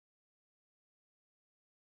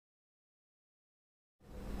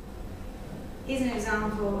Here's an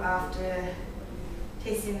example after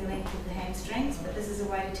testing the length of the hamstrings, but this is a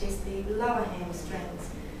way to test the lower hamstrings.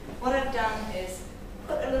 What I've done is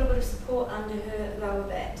put a little bit of support under her lower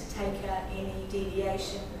back to take out any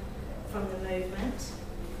deviation from the movement.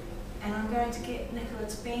 And I'm going to get Nicola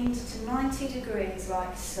to bend to 90 degrees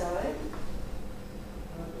like so.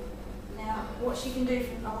 Now, what she can do,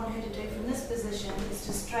 I want her to do from this position is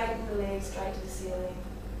to straighten the legs straight to the ceiling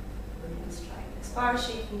and straighten as far as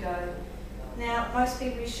she can go. Now, most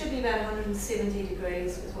people, you should be about 170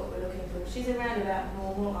 degrees is what we're looking for. She's around about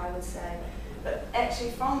normal, I would say. But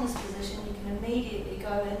actually, from this position, you can immediately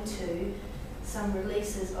go into some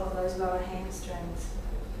releases of those lower hamstrings.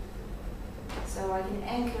 So I can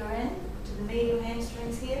anchor in to the medial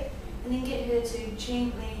hamstrings here, and then get her to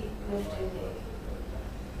gently lift her leg.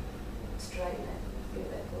 Straighten it. Feel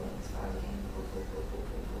that pulling as far as you can. Pull, pull, pull, pull,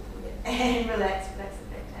 pull, pull, pull. Yeah. And relax it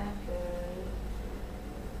back down. Good.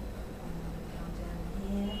 Come down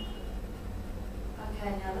here.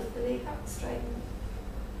 Okay, now lift the leg up, straighten.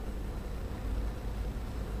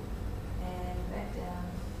 And back down.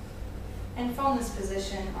 And from this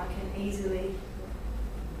position, I can easily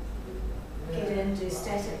get in, do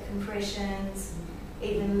static compressions,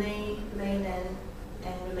 even lean in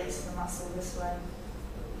and release the muscle this way.